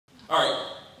All right,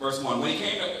 verse 1. When he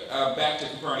came back to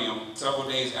Capernaum several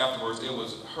days afterwards, it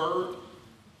was heard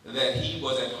that he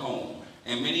was at home,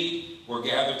 and many were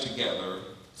gathered together,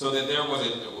 so that there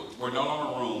were no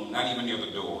longer room, not even near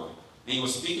the door. And he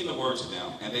was speaking the word to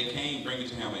them, and they came bringing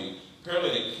to him a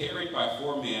paralytic carried by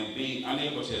 4 men, being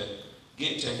unable to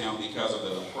get to him because of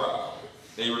the crowd.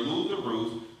 They removed the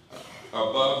roof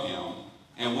above him,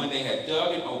 and when they had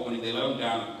dug an opening, they let him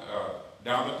down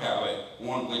the pallet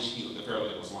on which the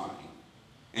paralytic was lying.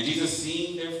 And Jesus,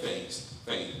 seeing their faith,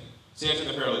 said to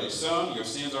the paralytic, "Son, your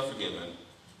sins are forgiven."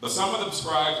 But some of the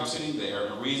scribes were sitting there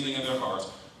and reasoning in their hearts,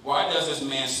 "Why does this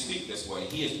man speak this way?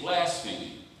 He is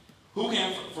blaspheming. Who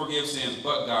can forgive sins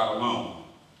but God alone?"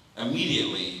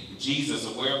 Immediately, Jesus,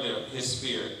 aware in his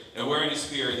spirit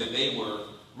that they were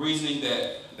reasoning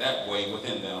that way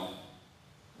within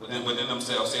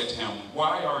themselves, said to him,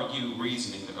 "Why are you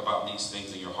reasoning about these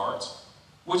things in your hearts?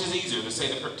 Which is easier, to say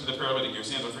to the paralytic, 'Your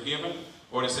sins are forgiven,'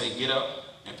 or to say, 'Get up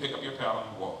and pick up your pallet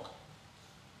and walk'?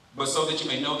 But so that you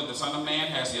may know that the Son of Man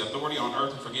has the authority on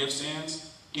earth to forgive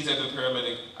sins," he said to the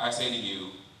paralytic, "I say to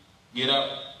you, get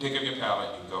up, pick up your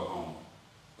pallet, and go home."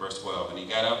 Verse 12. And he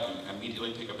got up and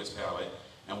immediately picked up his pallet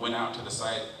and went out in the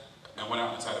sight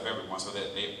of everyone, so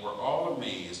that they were all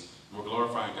amazed and were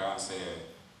glorifying God and said,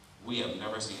 "We have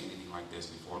never seen anything like this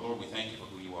before." Lord, we thank you for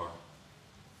who you are.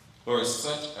 Lord, it's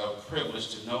such a privilege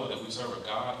to know that we serve a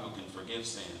God who can forgive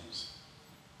sins.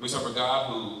 We serve a God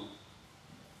who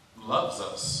loves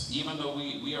us, even though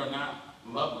we are not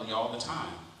lovely all the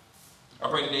time. I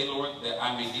pray today, Lord, that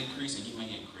I may increase and you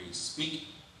may increase. Speak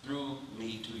through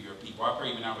me to your people. I pray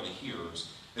even now for the hearers,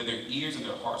 that their ears and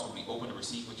their hearts will be open to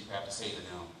receive what you have to say to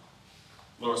them.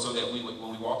 Lord, so that when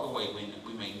we walk away,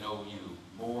 we may know you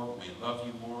more, we may love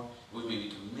you more, we may be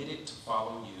committed to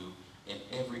follow you in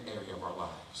every area of our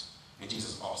lives. In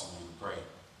Jesus' awesome name we pray.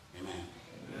 Amen.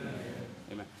 Amen.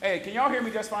 Amen. Hey, can y'all hear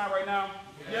me just fine right now?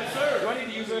 Yes, sir. Do I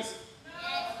need to use this? No.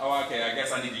 Oh, okay. I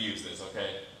guess I need to use this,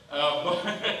 okay?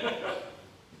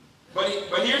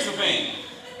 But here's the thing.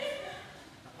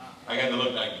 I got to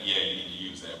look like, yeah, you need to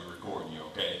use that. We're recording you,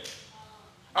 okay?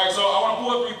 All right, so I want to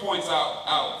pull 3 points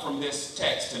out from this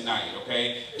text tonight,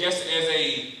 okay? Just as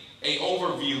a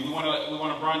overview, we want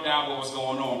to run down what was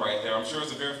going on right there. I'm sure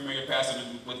it's a very familiar passage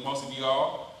with most of you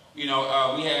all. You know,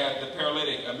 we had the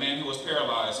paralytic, a man who was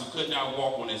paralyzed, who could not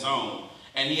walk on his own.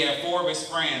 And he had 4 of his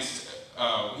friends.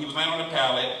 He was laying on a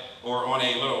pallet or on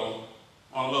a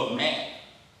little mat.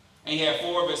 And he had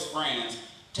 4 of his friends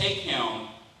take him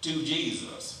to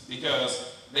Jesus,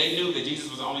 because they knew that Jesus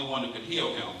was the only one who could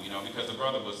heal him, you know, because the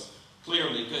brother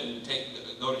couldn't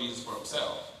go to Jesus for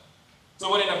himself. So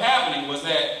what ended up happening was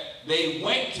that they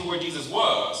went to where Jesus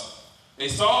was. They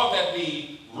saw that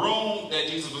the room that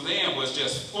Jesus was in was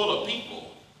just full of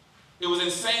people. It was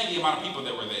insane the amount of people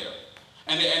that were there.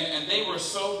 And they were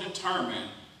so determined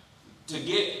to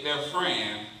get their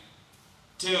friend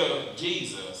to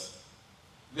Jesus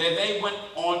that they went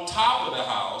on top of the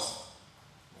house,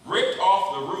 ripped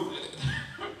off the roof.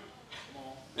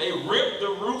 They ripped the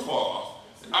roof off.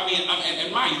 I mean,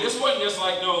 and mind you, this wasn't just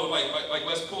like, no, like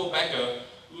let's pull back a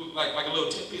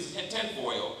little piece of tin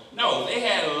foil. No, they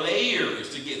had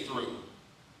layers to get through.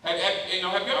 Have you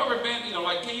ever been,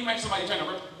 like, can you imagine somebody trying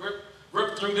to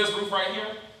rip through this roof right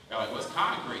here? They're like, well, it's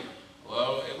concrete.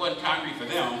 Well, it wasn't concrete for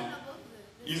them.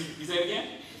 You say it again?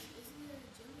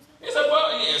 It's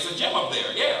a gym up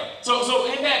there, yeah. So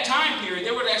in that time period,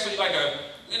 there was actually like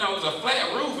it was a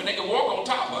flat roof, and they could walk on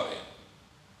top of it.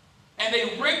 And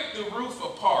they ripped the roof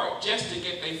apart just to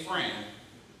get their friend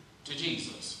to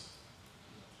Jesus.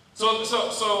 So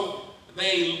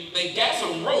they got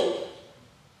some rope,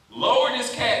 lowered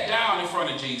this cat down in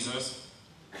front of Jesus.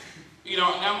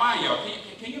 Now mind y'all,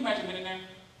 can you imagine being in there?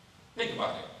 Think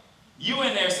about it. You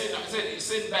in there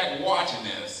sitting back watching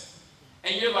this,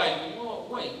 and you're like, whoa,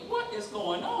 wait, what is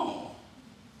going on?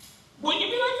 Wouldn't you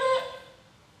be like that?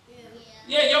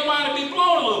 Yeah, your mind would be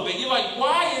blown a little bit. You're like,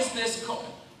 why is this going?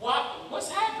 What's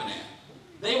happening?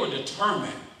 They were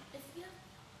determined.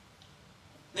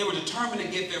 They were determined to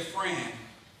get their friend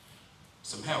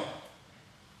some help.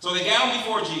 So they got him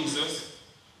before Jesus.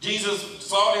 Jesus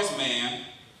saw this man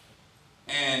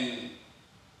and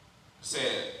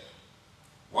said,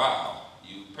 wow,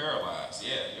 you paralyzed.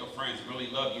 Yeah, your friends really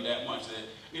love you that much.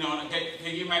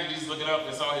 Can you imagine Jesus looking up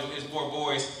and saw his 4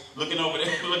 boys looking over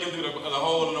there, looking through the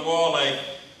hole in the wall, and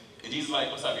Jesus like,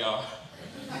 what's up, y'all?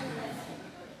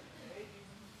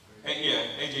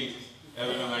 Hey Jesus.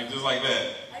 Just like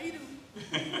that. How you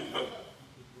doing?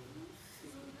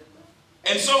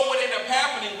 And so what ended up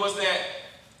happening was that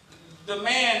the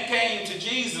man came to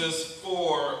Jesus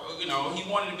for, he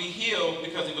wanted to be healed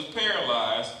because he was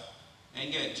paralyzed.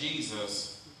 And yet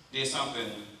Jesus did something,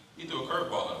 he threw a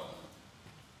curveball at him.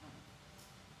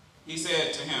 He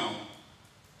said to him,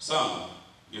 son,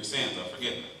 your sins are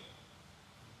forgiven.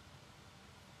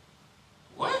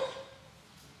 What?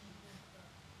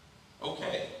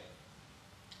 Okay.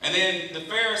 And then the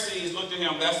Pharisees looked at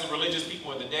him, that's the religious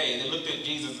people of the day. They looked at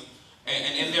Jesus,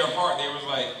 and in their heart they was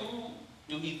like, who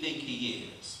do he think he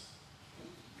is?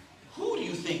 Who do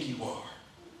you think you are?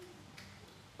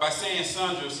 By saying,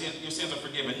 son, your sins are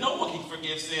forgiven. No one can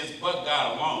forgive sins but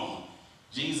God alone.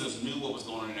 Jesus knew what was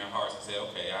going on in their hearts and said,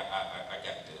 okay, I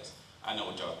got this. I know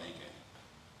what y'all thinking.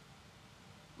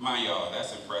 Mind y'all,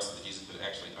 that's impressive that Jesus could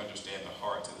actually understand the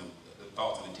hearts and the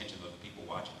thoughts and intentions of the people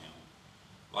watching him.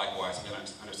 Likewise, he can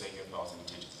understand your thoughts and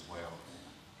intentions as well.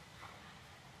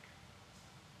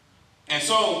 And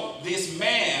so this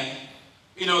man,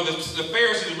 you know, the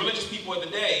Pharisees, the religious people of the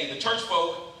day, the church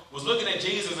folk, was looking at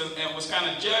Jesus and was kind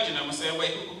of judging him and saying,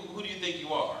 wait, who do you think you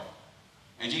are?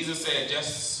 And Jesus said,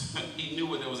 he knew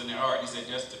what was in their heart. He said,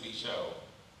 just to be show,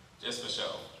 just for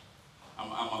show. I'm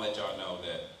going to let y'all know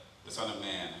that the Son of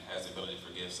Man has the ability to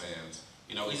forgive sins.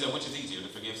 You know, he said, which is easier, to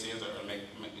forgive sins or to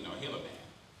heal a man?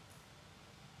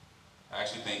 I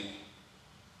actually think,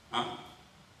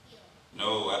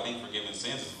 No, I think forgiving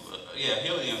sins is,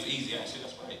 healing is easy. Actually,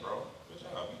 that's right, bro. Good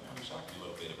job. You kind of shocked me a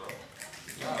little bit, bro.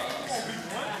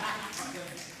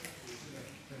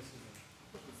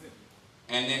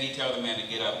 And then he tells the man to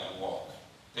get up and walk.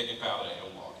 Take your pallet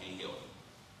and walk. He healed him.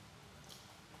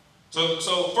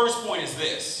 So first point is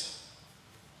this.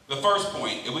 The first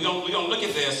point, and we're gonna look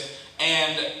at this,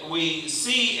 and we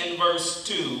see in verse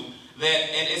 2 that,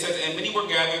 and it says, and many were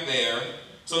gathered there,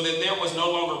 so that there was no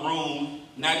longer room,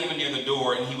 not even near the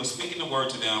door, and he was speaking the word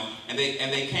to them, and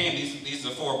they came. These are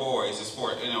the 4 boys, his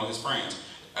friends,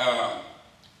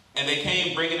 and they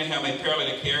came bringing to him a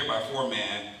paralytic carried by 4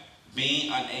 men.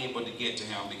 Being unable to get to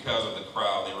him because of the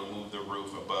crowd, they removed the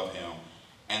roof above him,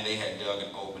 and they had dug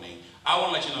an opening. I want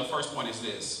to let you know, the first point is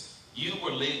this. You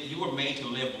were made to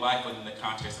live life within the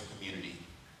context of community.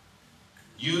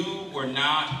 You were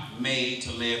not made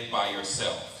to live by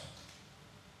yourself.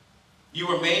 You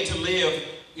were made to live,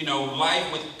 life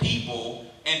with people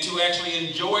and to actually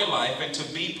enjoy life and to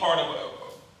be part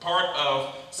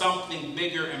of something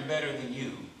bigger and better than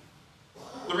you.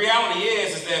 The reality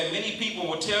is that many people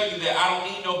will tell you that I don't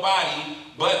need nobody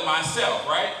but myself,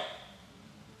 right?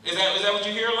 Is that what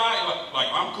you hear a lot? Like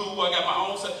I'm cool, I got my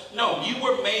own stuff. No, you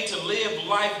were made to live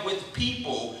life with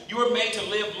people. You were made to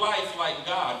live life like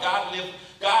God. God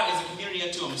is a community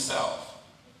unto himself.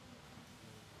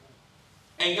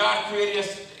 And God created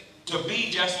us to be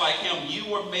just like him. You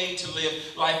were made to live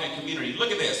life in community.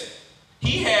 Look at this.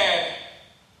 He had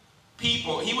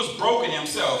people, he was broken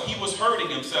himself, he was hurting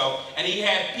himself, and he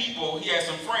had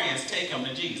some friends take him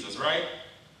to Jesus, right?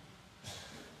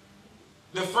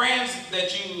 The friends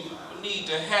that you need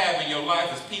to have in your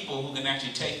life is people who can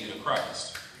actually take you to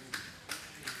Christ.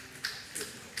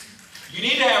 You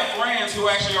need to have friends who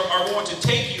actually are going to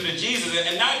take you to Jesus,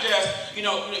 and not just,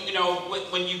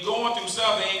 when you're going through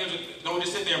stuff, they ain't going to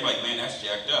just sit there and be like, man, that's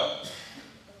jacked up.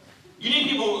 You need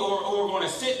people who are going to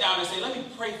sit down and say, let me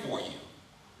pray for you.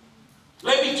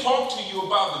 Let me talk to you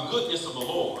about the goodness of the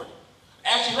Lord.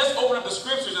 Actually, let's open up the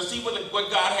scriptures and see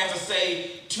what God has to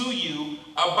say to you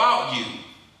about you.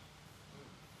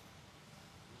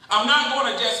 I'm not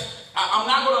going to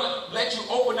let you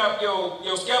open up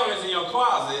your skeletons in your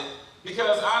closet,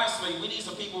 because honestly, we need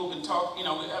some people who can talk.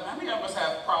 How many of us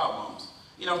have problems?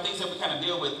 Things that we kind of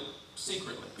deal with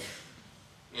secretly.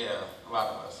 Yeah, a lot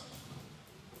of us.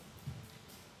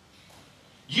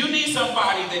 You need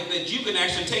somebody that you can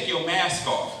actually take your mask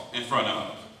off in front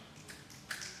of.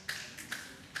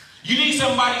 You need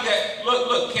somebody that,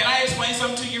 look, can I explain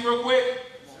something to you real quick?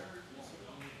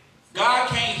 God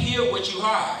can't heal what you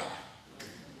hide.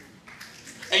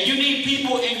 And you need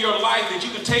people in your life that you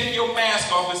can take your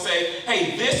mask off and say,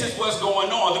 hey, this is what's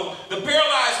going on. The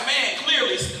paralyzed man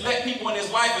clearly let people in his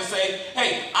life and say,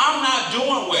 hey, I'm not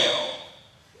doing well.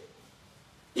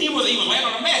 He was laying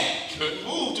on the mat. He couldn't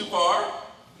move too far.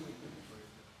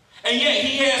 And yet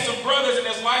he had some brothers in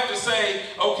his life to say,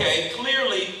 okay,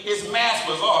 clearly his mask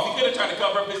was off. He could have tried to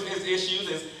cover up his issues,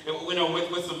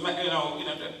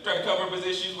 try to cover up his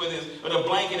issues with a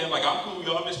blanket and like, I'm cool,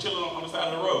 y'all, I'm just chilling on the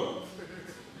side of the road.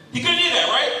 He could have did that,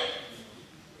 right?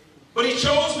 But he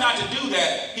chose not to do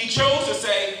that. He chose to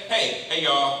say, hey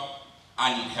y'all,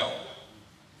 I need help.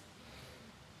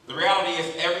 The reality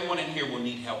is everyone in here will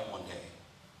need help one day.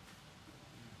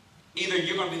 Either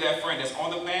you're going to be that friend that's on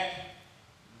the mat,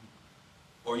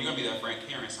 or you're going to be that friend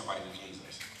carrying somebody to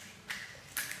Jesus.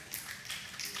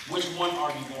 Which one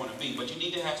are you going to be? But you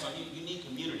need to have some, you need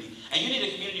community. And you need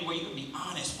a community where you can be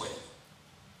honest with.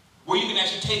 Where you can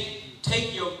actually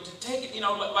take it, you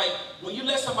know, like when you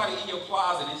let somebody in your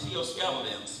closet and see your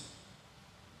skeletons,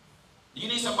 you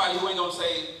need somebody who ain't going to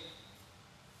say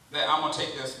that I'm going to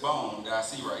take this bone that I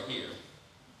see right here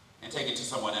and take it to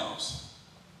someone else.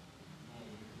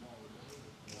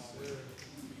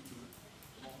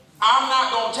 I'm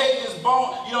not going to take this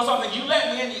bone. You know something? You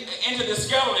let me into this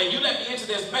skeleton. You let me into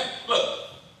this.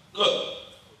 Look,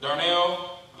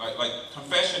 Darnell, like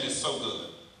confession is so good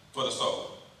for the soul.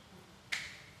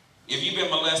 If you've been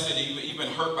molested, you've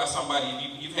been hurt by somebody,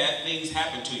 you've had things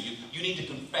happen to you, you need to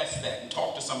confess that and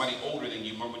talk to somebody older than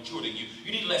you, more mature than you.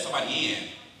 You need to let somebody in.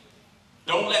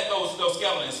 Don't let those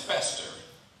skeletons fester.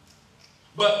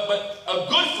 But a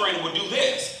good friend would do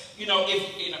this. You know,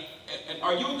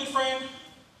 are you a good friend?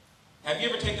 Have you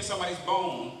ever taken somebody's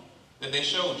bone that they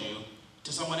showed you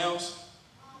to someone else?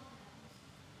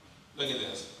 Look at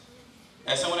this.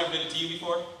 Has someone ever did it to you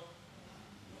before?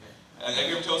 Have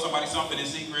you ever told somebody something in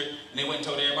secret and they went and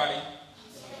told everybody?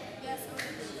 Yes.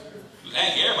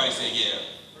 Everybody said yeah.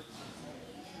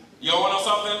 Y'all want to know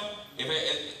something?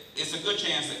 It's a good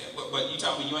chance, but you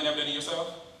tell me you ain't never done it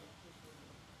yourself?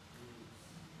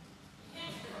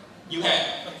 You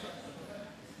have.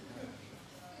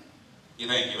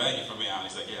 Thank you for being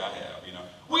honest. Like, yeah, I have, you know.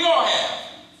 We all have.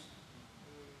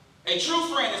 A true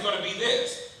friend is going to be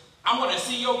this. I'm going to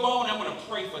see your bone, I'm going to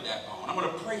pray for that bone. I'm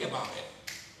going to pray about it.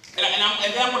 And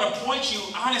then I'm going to point you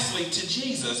honestly to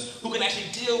Jesus, who can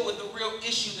actually deal with the real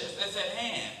issue that's at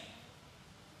hand.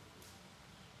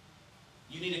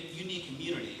 You need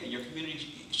community, and your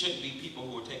community shouldn't be people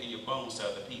who are taking your bones to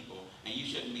other people, and you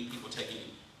shouldn't be people taking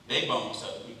their bones to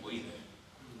other people either.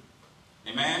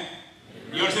 Amen?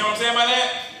 You understand what I'm saying by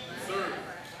that? Yes,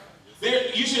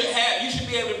 sir. You should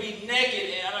be able to be naked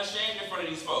and unashamed in front of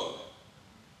these folks.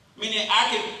 Meaning I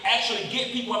can actually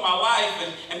get people in my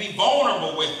life and be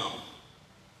vulnerable with them.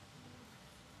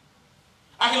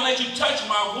 I can let you touch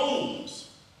my wounds.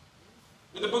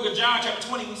 In the book of John chapter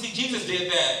 20, we see Jesus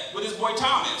did that with his boy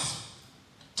Thomas.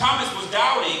 Thomas was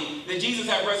doubting that Jesus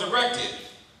had resurrected.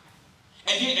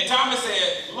 And Thomas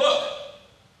said, look,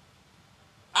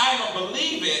 I ain't going to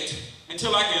believe it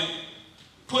until I can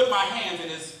put my hands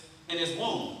in his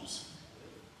wounds.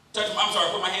 Put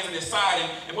my hands in his side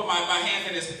and put my hands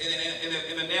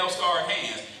in the nail-scarred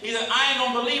hands. He said, I ain't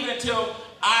going to believe it until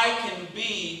I can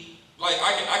be, like,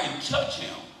 I can touch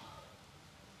him.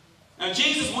 Now,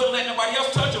 Jesus wouldn't let nobody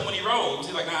else touch him when he rose.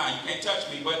 He's like, nah, you can't touch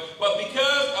me. But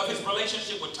because of his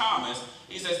relationship with Thomas,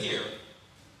 he says, here,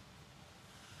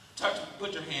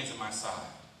 put your hands in my side.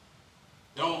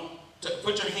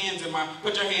 Put your hands in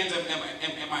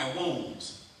my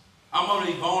wounds. I'm going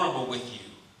to be vulnerable with you.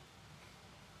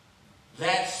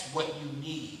 That's what you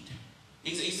need.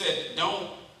 He said,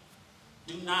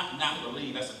 do not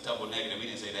believe. That's a double negative. He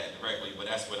didn't say that directly, but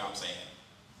that's what I'm saying.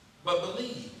 But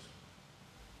believe.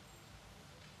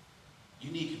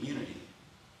 You need community.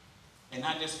 And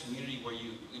not just community where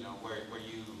you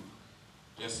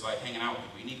just like hanging out with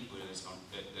people. You need people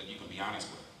that you can be honest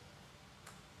with.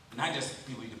 And not just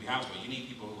people you can be honest with. You need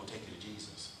people who will take you to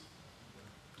Jesus.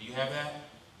 Do you have that?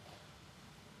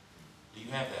 Do you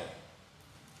have that?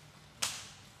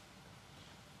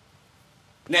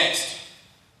 Next.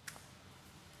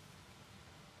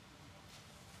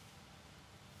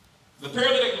 The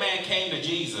paralytic man came to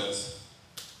Jesus,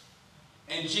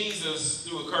 and Jesus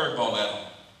threw a curveball at him.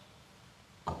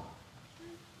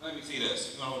 Let me see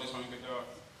this. You want to hold this one, good dog?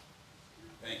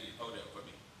 Thank you. Hold that for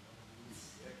me.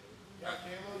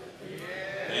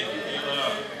 Thank you,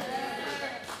 Caleb.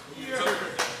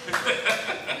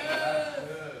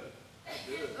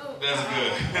 That's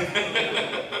good.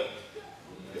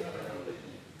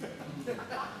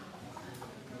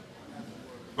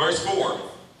 Verse 4.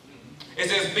 It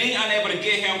says, being unable to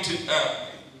get him to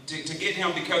get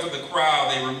him because of the crowd,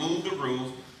 they removed the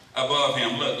roof above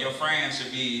him. Look, your friends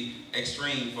should be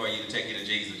extreme for you to take you to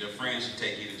Jesus. Your friends should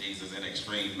take you to Jesus in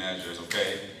extreme measures,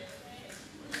 okay?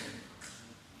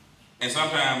 And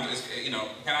sometimes,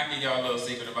 can I give y'all a little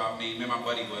secret about me? Me and my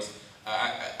buddy was,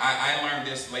 I learned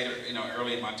this later,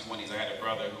 early in my 20s. I had a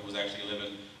brother who was actually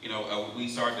living, we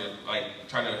started to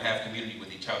try to have community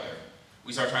with each other.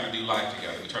 We started trying to do life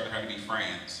together. We started trying to be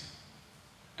friends.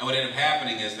 And what ended up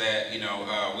happening is that,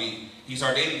 he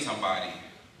started dating somebody.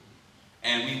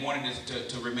 And we wanted it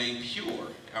to remain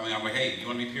pure. I mean, I'm like, hey, you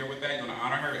want to be pure with that? You want to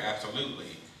honor her?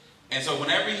 Absolutely. And so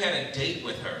whenever he had a date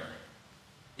with her,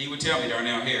 he would tell me,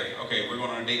 Darnell, here, okay, we're going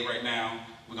on a date right now.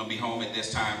 We're going to be home at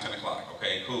this time, 10 o'clock.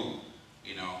 Okay, cool.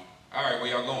 All right,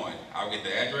 where y'all going? I'll get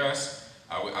the address.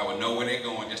 I would know where they're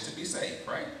going just to be safe,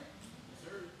 right?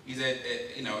 He said,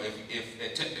 you know, if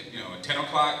at 10, at 10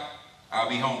 o'clock, I'll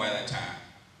be home by that time.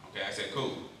 Okay, I said,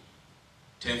 cool.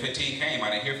 10:15 came, I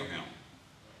didn't hear from him.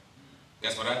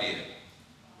 Guess what I did?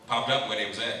 Popped up where they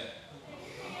was at.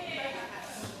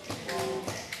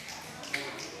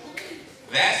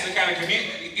 That's the kind of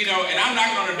community, you know, and I'm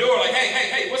knocking on the door like,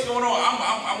 hey, what's going on?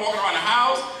 I'm walking around the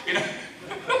house, you know.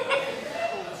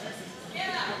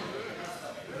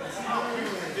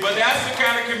 But that's the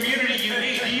kind of community you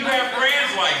need. Do you have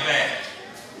friends like that?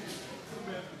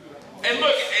 And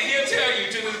look, and he'll tell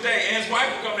you to this day, and his wife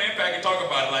will come to Impact and talk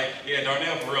about it like, yeah,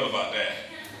 Darnell for real about that.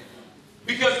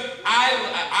 Because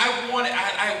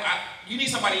you need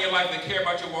somebody in your life that care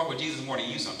about your walk with Jesus more than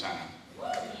you sometimes.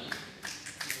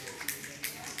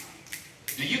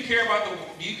 Do you care about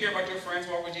your friends'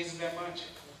 walk with Jesus that much?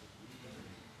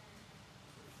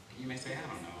 You may say, I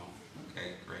don't know.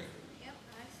 Okay, great.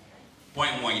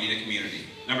 Point one, you need a community.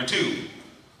 Number two,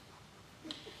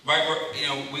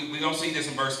 we're going to see this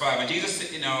in verse 5. And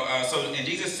Jesus, and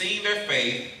Jesus, seeing their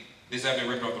faith, this is after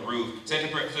ripping off the roof, said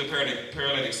to the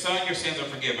paralytic, son, your sins are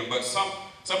forgiven. But some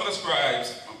of the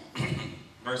scribes,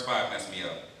 verse 5 messed me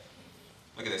up.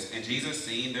 Look at this. And Jesus,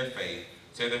 seeing their faith,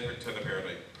 said to the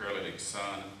paralytic,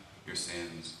 son, your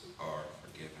sins are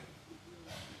forgiven.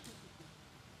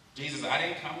 Jesus, I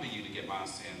didn't come to you to get my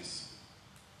sins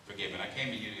forgiven. I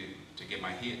came to you to get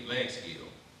my legs healed.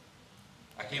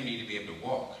 I came to you to be able to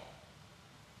walk.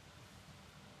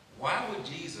 Why would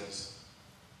Jesus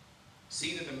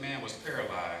see that the man was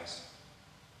paralyzed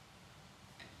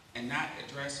and not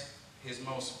address his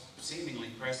most seemingly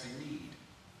pressing need?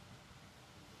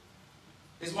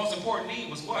 His most important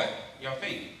need was what? Y'all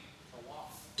think? To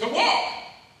walk. To walk!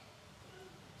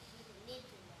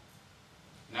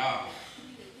 No.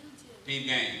 Deep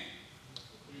game.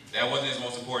 That wasn't his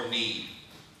most important need.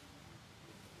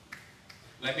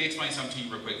 Let me explain something to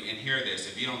you real quick, and hear this.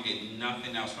 If you don't get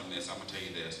nothing else from this, I'm going to tell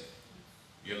you this.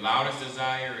 Your loudest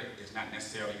desire is not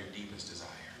necessarily your deepest desire.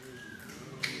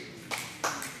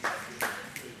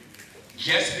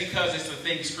 Just because it's the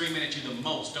thing screaming at you the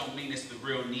most don't mean it's the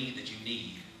real need that you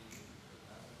need.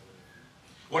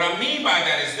 What I mean by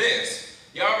that is this.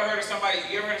 Y'all ever heard of somebody,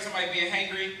 being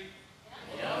hangry?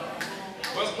 Yeah.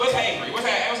 What's hangry? What's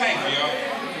hangry, y'all?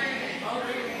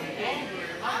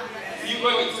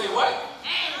 Wait, say what?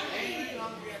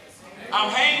 I'm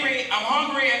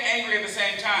hungry and angry at the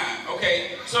same time.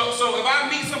 Okay, so if I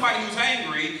meet somebody who's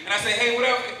angry and I say, hey, what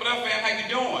up, fam? How you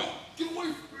doing? Get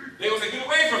away from me. They will say, get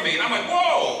away from me. And I'm like,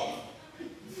 whoa.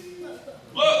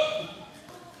 Look,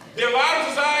 their loudest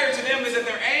desire to them is that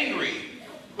they're angry.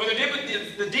 But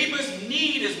the deepest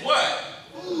need is what?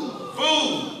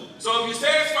 Food. So if you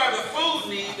satisfy the food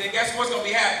need, then guess what's going to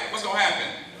be happening? What's going to happen?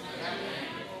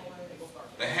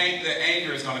 The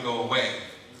anger is going to go away.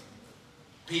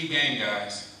 Peep game,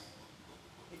 guys.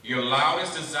 Your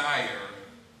loudest desire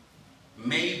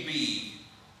may be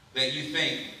that you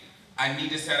think, I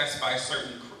need to satisfy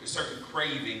certain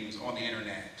cravings on the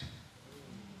internet.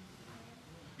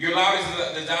 Your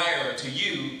loudest desire to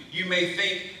you may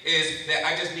think is that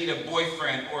I just need a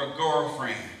boyfriend or a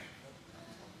girlfriend.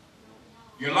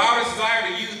 Your loudest desire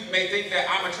to you may think that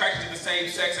I'm attracted to the same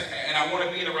sex and I want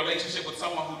to be in a relationship with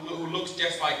someone who looks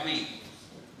just like me.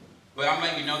 But I'm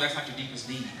letting you know that's not your deepest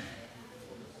need.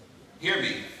 Hear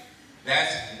me.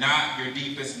 That's not your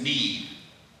deepest need.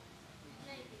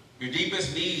 Your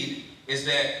deepest need is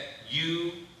that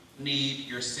you need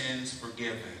your sins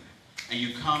forgiven. And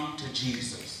you come to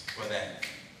Jesus for that.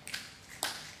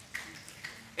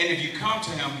 And if you come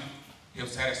to him, he'll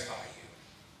satisfy you.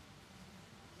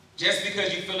 Just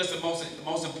because you feel it's the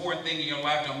most important thing in your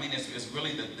life don't mean it's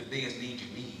really the biggest need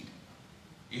you need.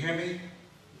 You hear me?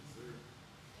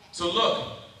 So look,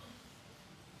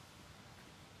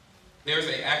 there's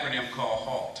an acronym called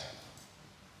HALT.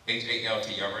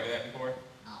 H-A-L-T. Y'all heard of that before?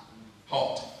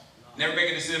 HALT. Never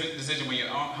make a decision when you're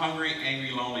hungry,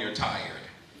 angry, lonely, or tired.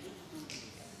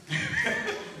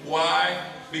 Why?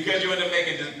 Because you end up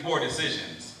making poor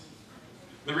decisions.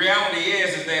 The reality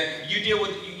is that you deal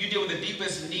with the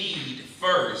deepest need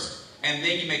first, and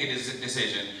then you make a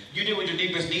decision. You deal with your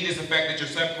deepest need is the fact that you're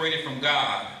separated from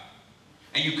God.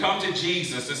 And you come to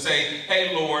Jesus to say,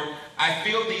 hey, Lord, I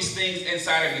feel these things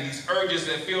inside of me, these urges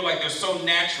that feel like they're so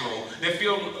natural.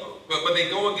 But they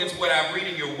go against what I read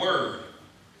in your word.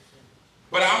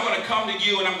 But I'm going to come to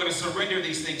you and I'm going to surrender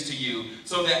these things to you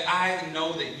so that I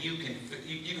know that you can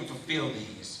fulfill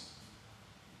these.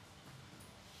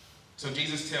 So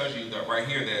Jesus tells you that right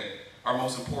here that our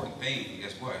most important thing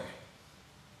is what?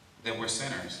 That we're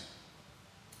sinners.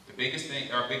 The biggest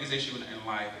thing, our biggest issue in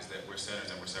life is that we're sinners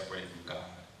and we're separated from God.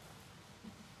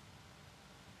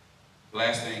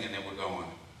 Last thing, and then we're going.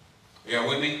 Y'all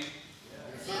with me?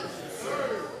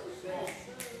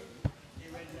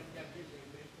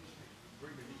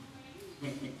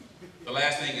 The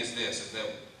last thing is this, is that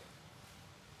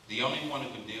the only one who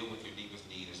can deal with your deepest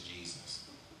need is Jesus.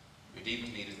 Your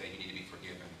deepest need is that you need to be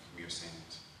forgiven from your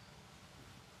sins.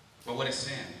 But what is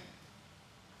sin?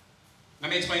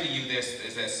 Let me explain to you this,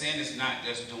 is that sin is not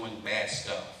just doing bad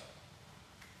stuff.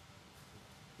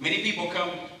 Many people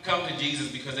come to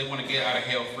Jesus because they want to get out of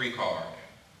hell free card.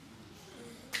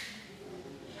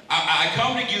 I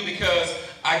come to you because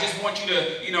I just want you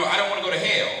to, I don't want to go to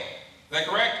hell. Is that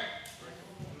correct?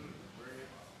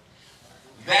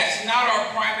 That's not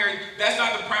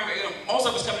the primary, most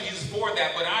of us come to Jesus for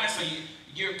that, but honestly,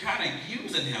 you're kind of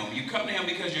using him. You come to him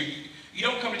because you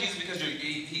don't come to Jesus because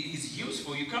he's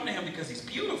useful. You come to him because he's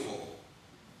beautiful.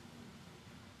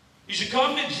 You should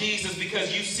come to Jesus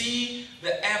because you see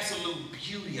the absolute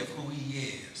beauty of who he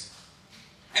is.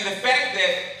 And the fact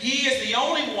that he is the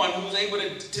only one who's able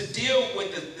to deal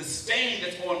with the stain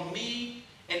that's on me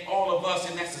and all of us,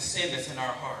 and that's the sin that's in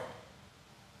our heart.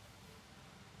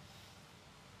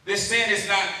 This sin is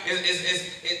not,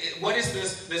 what is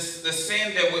the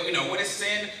sin that, what is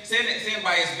sin? Sin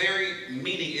by its very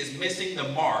meaning is missing the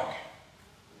mark.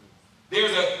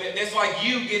 It's like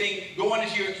you going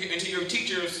into your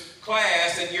teacher's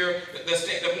class and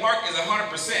the mark is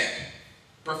 100%,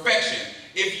 perfection.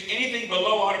 If anything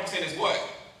below 100% is what?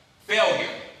 Failure.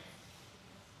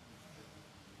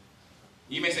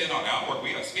 You may say, no, I don't work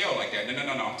with a scale like that.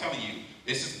 No, I'm telling you,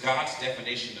 this is God's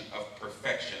definition of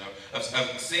perfection. Of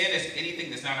sin is anything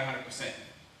that's not 100%.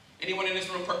 Anyone in this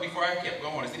room, before I kept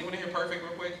going, is anyone in here perfect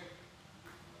real quick?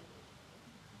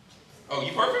 Oh,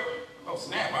 you perfect? Oh,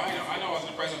 snap. I know I was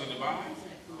in the presence of the divine.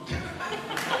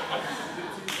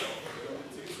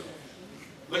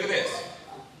 Look at this.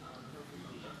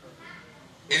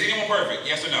 Is anyone perfect?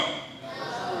 Yes or no?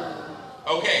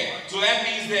 Okay, so that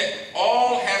means that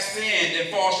all have sinned and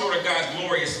fall short of God's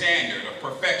glorious standard of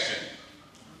perfection.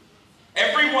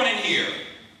 Everyone in here.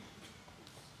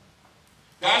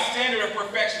 God's standard of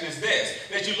perfection is this,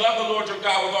 that you love the Lord your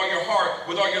God with all your heart,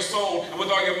 with all your soul, and with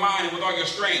all your mind, and with all your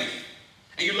strength.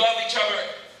 And you love each other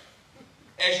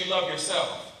as you love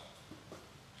yourself.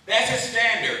 That's his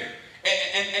standard.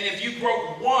 And if you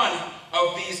broke one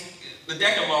of these, the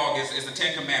Decalogue is the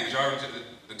Ten Commandments. You already did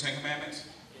the Ten Commandments?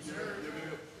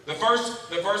 The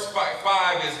first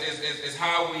five is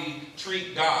how we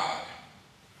treat God.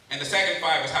 And the second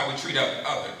five is how we treat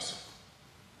others.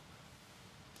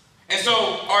 And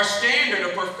so our standard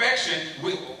of perfection,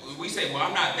 we say, well,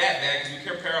 I'm not that bad because we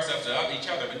compare ourselves to each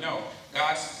other. But no,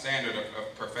 God's standard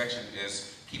of perfection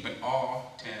is keeping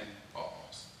all 10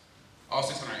 laws. All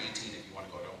 618 if you want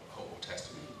to go to the whole Old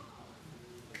Testament.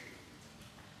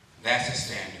 That's his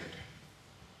standard.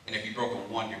 And if you broke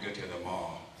one, you're good to them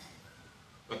all.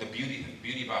 But the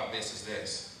beauty about this,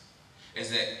 is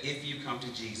that if you come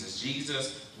to Jesus,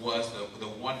 Jesus was the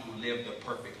one who lived the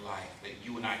perfect life that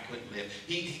you and I couldn't live.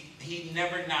 He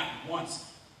never, not once,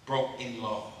 broke any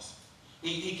laws.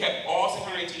 He kept all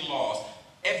 618 laws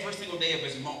every single day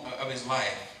of his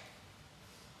life.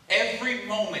 Every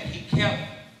moment he kept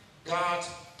God's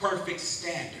perfect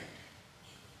standard.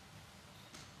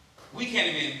 We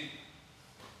can't even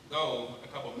go a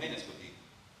couple of minutes with you.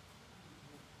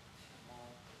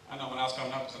 I know when I was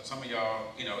coming up, some of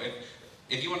y'all,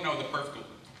 if you want to know the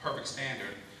perfect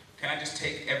standard, can I just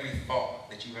take every thought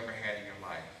that you've ever had in your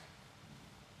life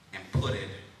and put it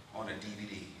on a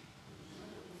DVD?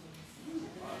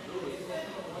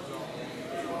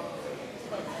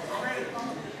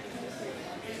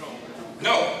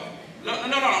 No,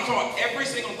 I'm talking about every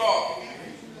single thought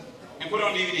and put it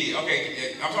on DVD.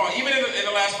 Okay, I'm talking even in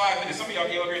the last 5 minutes. Some of y'all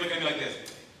came over here looking at me like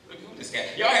this. Look who this guy.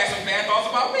 Y'all had some bad thoughts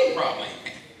about me, probably.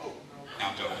 No,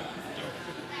 I'm joking.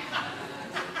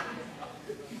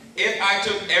 If I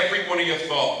took every one of your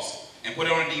thoughts and put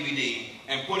it on a DVD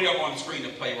and put it up on the screen to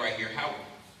play right here, how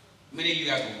many of you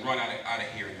guys would run out of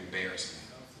here in embarrassment?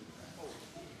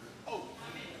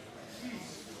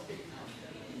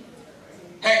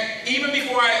 Heck, even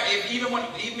before I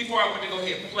went to go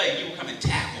ahead and play, you would come and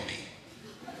tackle me.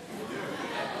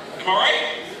 Am I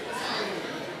right?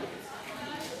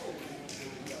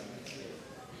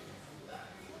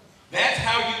 That's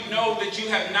how you know that you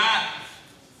have not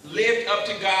lived up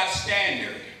to God's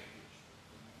standard.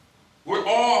 We're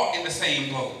all in the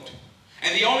same boat.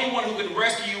 And the only one who can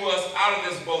rescue us out of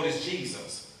this boat is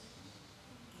Jesus.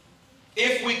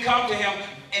 If we come to him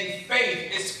in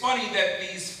faith, it's funny that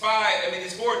these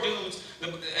 4 dudes,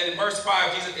 and in verse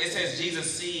 5, it says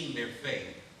Jesus seeing their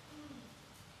faith.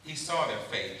 He saw their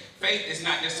faith. Faith is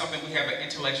not just something we have an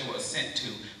intellectual assent to.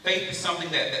 Faith is something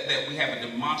that we have a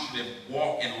demonstrative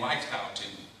walk and lifestyle to.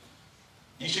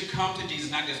 You should come to Jesus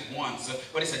not just once,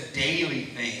 but it's a daily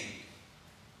thing.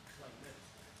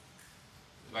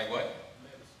 Like what?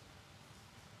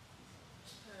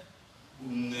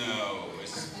 No.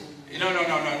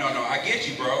 No. I get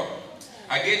you, bro.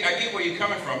 I get where you're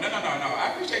coming from. No.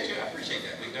 I appreciate you. I appreciate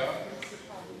that, big dog.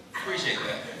 Appreciate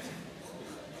that.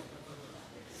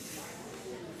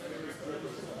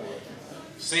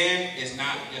 Sin is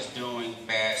not just doing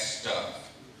bad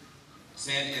stuff.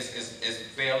 Sin is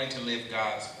failing to live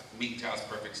meet God's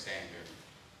perfect standard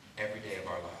every day of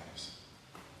our lives.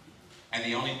 And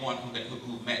the only one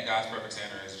who met God's perfect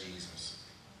standard is Jesus.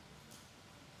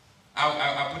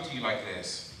 I'll put to you like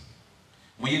this.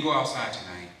 When you go outside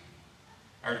tonight,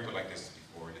 I already put it like this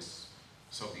before. It's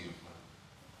so beautiful.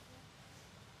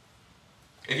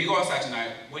 If you go outside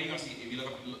tonight, what are you going to see? If you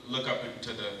look up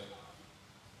into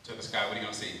the sky, what are you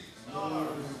going to see? Stars.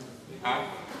 Huh?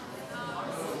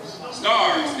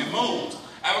 Stars and moons.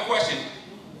 I have a question.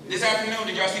 This afternoon,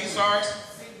 did y'all see the stars?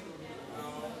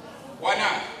 Why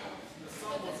not?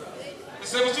 The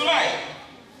sun was too light.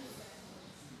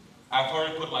 I've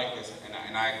heard it put like this,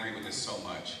 and I agree with this so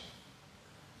much.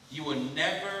 You will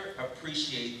never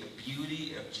appreciate the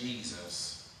beauty of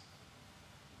Jesus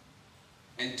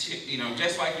until,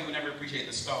 just like you would never appreciate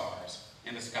the stars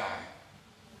in the sky,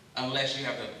 until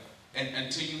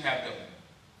you have the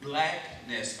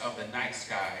blackness of the night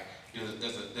sky.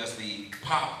 Does the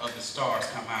pop of the stars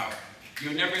come out?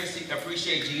 You'll never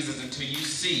appreciate Jesus until you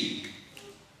see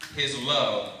his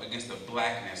love against the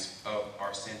blackness of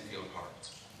our sin-filled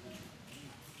hearts.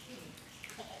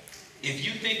 If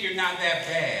you think you're not that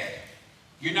bad,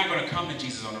 you're not going to come to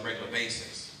Jesus on a regular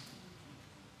basis.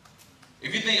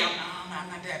 If you think, I'm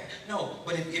not that, no,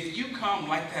 but if you come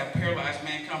like that paralyzed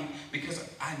man, come because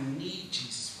I need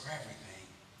Jesus for everything.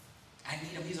 I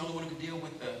need him. He's the only one who can deal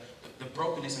with the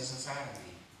brokenness that's inside of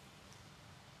me.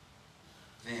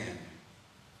 Then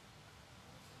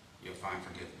you'll find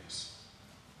forgiveness.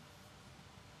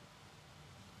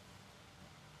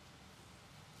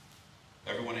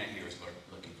 Everyone in here is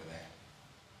looking for that.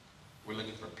 We're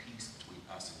looking for peace between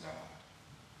us and God.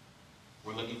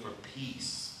 We're looking for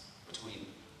peace between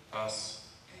us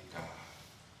and God.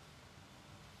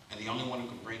 And the only one who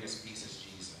can bring us peace is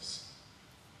Jesus.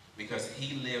 Because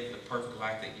he lived the perfect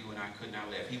life that you and I could not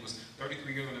live. He was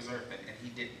 33 years on this earth, and he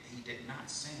did not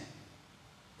sin.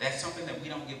 That's something that we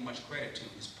don't give much credit to,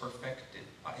 his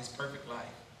perfect life.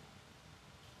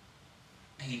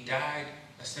 And he died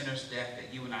a sinner's death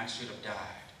that you and I should have died.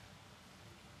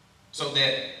 So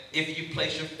that if you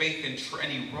place your faith in,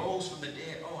 and he rose from the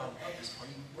dead. Oh, I love this part.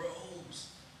 He rose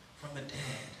from the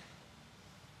dead.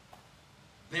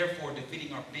 Therefore,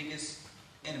 defeating our biggest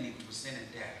enemy, which was sin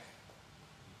and death.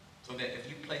 So that if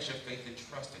you place your faith and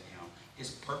trust in him,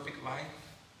 his perfect life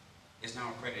is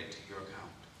now credited to your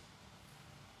account.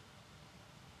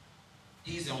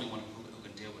 He's the only one who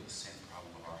can deal with the sin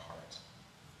problem of our hearts.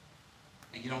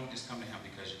 And you don't just come to him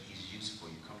because he's useful.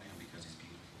 You come to him because he's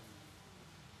beautiful.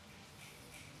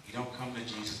 You don't come to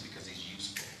Jesus because he's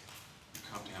useful. You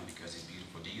come to him because he's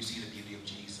beautiful. Do you see the beauty of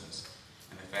Jesus?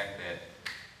 And the fact that,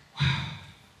 wow,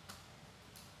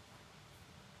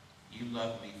 you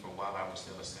loved me for while I was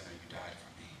still a sinner. You died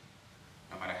for me.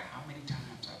 No matter how many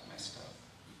times I've messed up,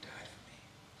 you died for me.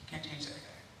 You can't change that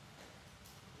guy.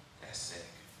 That's sick.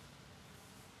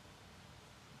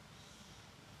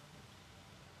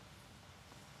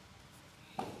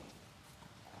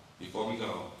 Before we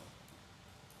go,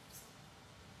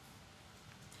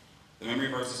 the memory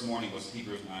verse this morning was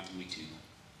Hebrews 9:22.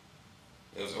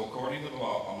 It was, according to the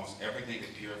law, almost everything is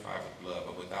purified with blood,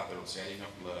 but without the shedding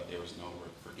of blood, there is no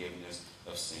forgiveness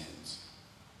of sins.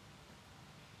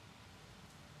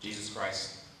 Jesus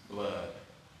Christ's blood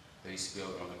that he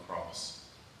spilled on the cross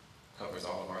covers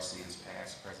all of our sins,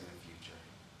 past, present, and future.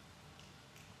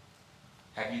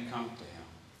 Have you come to him?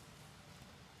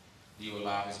 Do you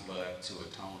allow his blood to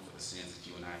atone for the sins that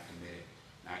you and I have committed,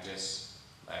 not just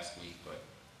last week, but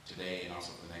today and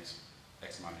also for the next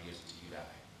X amount of years until you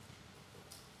die?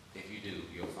 If you do,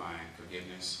 you'll find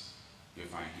forgiveness, you'll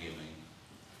find healing,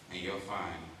 and you'll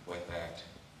find what that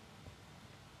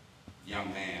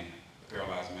young man, the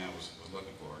paralyzed man, was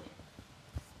looking for.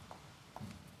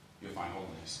 You'll find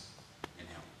wholeness in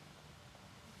him.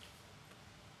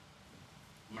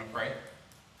 I'm going to pray.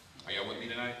 Are y'all with me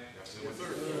tonight? Y'all still with me?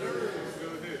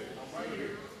 Go ahead. I'm right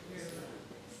here.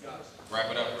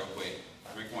 Wrap it up real quick.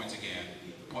 3 points again.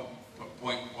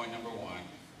 Point number 1.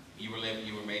 You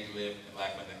were made to live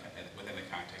life within the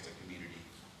context of community.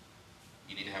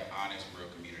 You need to have honest, real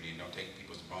community, and don't take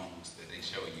people's bones that they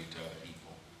show you to other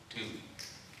people. 2,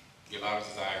 your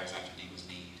loudest desire is not your deepest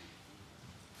need.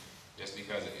 Just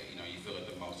because you feel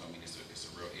it the most, I mean, it's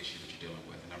a real issue that you're dealing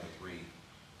with. And number 3,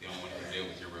 the only one who can deal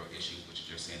with your real issue, which is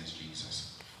your sin, is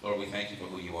Jesus. Lord, we thank you for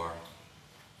who you are.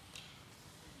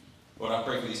 Lord, I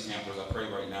pray for these campers. I pray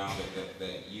right now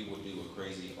that you will do a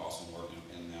crazy, awesome work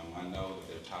in them. I know that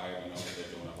they're tired. I know that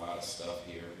they're doing a lot of stuff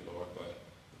here, Lord, but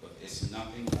it's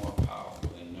nothing more powerful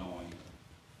than knowing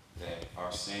that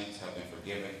our sins have been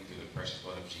forgiven through the precious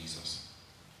blood of Jesus.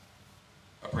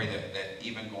 I pray that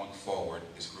even going forward,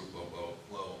 this group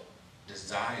will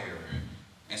desire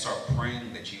and start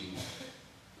praying that you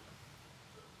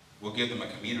will give them a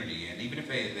community. And even if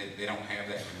they don't have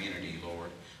that community,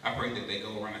 Lord, I pray that they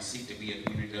go around and seek to be a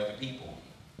community to other people.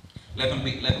 Let them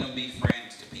be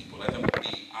friends to people. Let them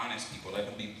be honest people. Let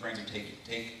them be friends who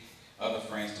take other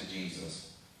friends to Jesus.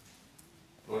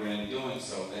 Lord, and in doing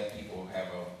so, let people have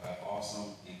an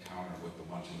awesome encounter with the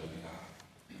one true living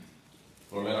God.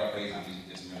 Lord, let our faith not be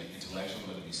just merely intellectual,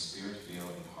 let it be spirit-filled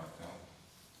and heartfelt.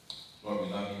 Lord, we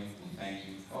love you. We thank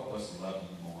you. Help us to love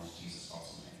you more in Jesus'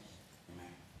 awesome name.